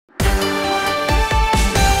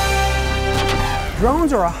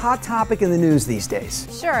Drones are a hot topic in the news these days.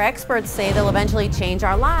 Sure, experts say they'll eventually change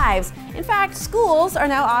our lives. In fact, schools are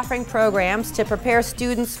now offering programs to prepare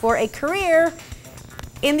students for a career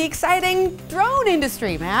in the exciting drone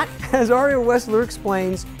industry, Matt. As Ariel Wesler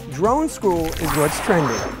explains, drone school is what's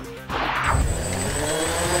trending.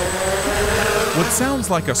 What sounds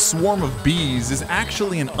like a swarm of bees is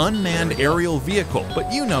actually an unmanned aerial vehicle,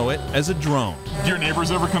 but you know it as a drone. Do your neighbors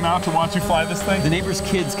ever come out to watch you fly this thing? The neighbors'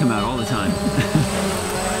 kids come out all the time.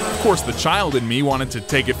 Of course, the child in me wanted to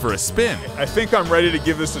take it for a spin. I think I'm ready to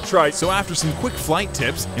give this a try. So after some quick flight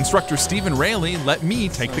tips, instructor Stephen Rayleigh let me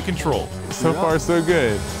take the control. So far, so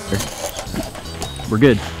good. We're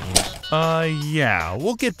good. Yeah,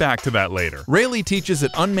 we'll get back to that later. Rayleigh teaches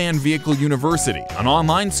at Unmanned Vehicle University, an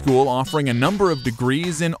online school offering a number of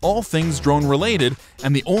degrees in all things drone related,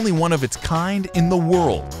 and the only one of its kind in the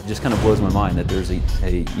world. It just kind of blows my mind that there's a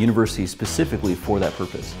university specifically for that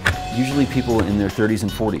purpose. Usually people in their 30s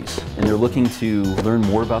and 40s, and they're looking to learn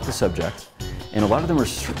more about the subject. And a lot of them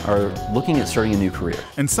are looking at starting a new career.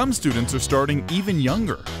 And some students are starting even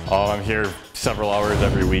younger. I'm here several hours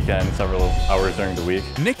every weekend, several hours during the week.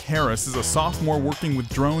 Nick Harris is a sophomore working with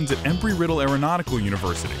drones at Embry-Riddle Aeronautical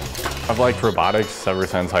University. I've liked robotics ever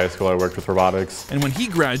since high school. I worked with robotics. And when he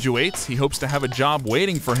graduates, he hopes to have a job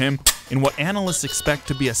waiting for him in what analysts expect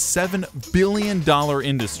to be a $7 billion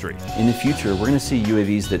industry. In the future, we're going to see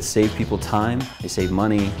UAVs that save people time, they save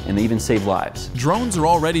money, and they even save lives. Drones are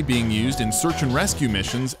already being used in search and rescue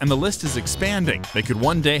missions, and the list is expanding. They could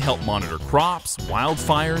one day help monitor crops,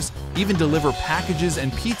 wildfires, even deliver packages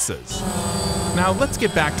and pizzas. Now let's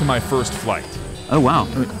get back to my first flight. Oh wow,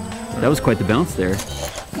 that was quite the bounce there.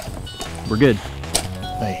 We're good.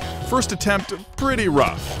 Hey. First attempt, pretty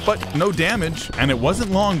rough, but no damage, and it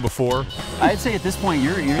wasn't long before. I'd say at this point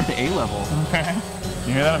you're at the A level. Okay.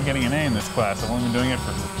 You hear that? I'm getting an A in this class. I've only been doing it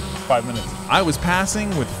for 5 minutes. I was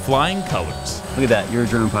passing with flying colors. Look at that, you're a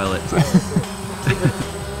drone pilot.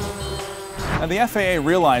 Now, the FAA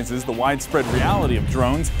realizes the widespread reality of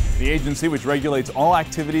drones. The agency, which regulates all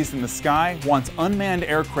activities in the sky, wants unmanned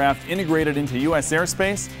aircraft integrated into U.S.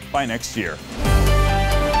 airspace by next year.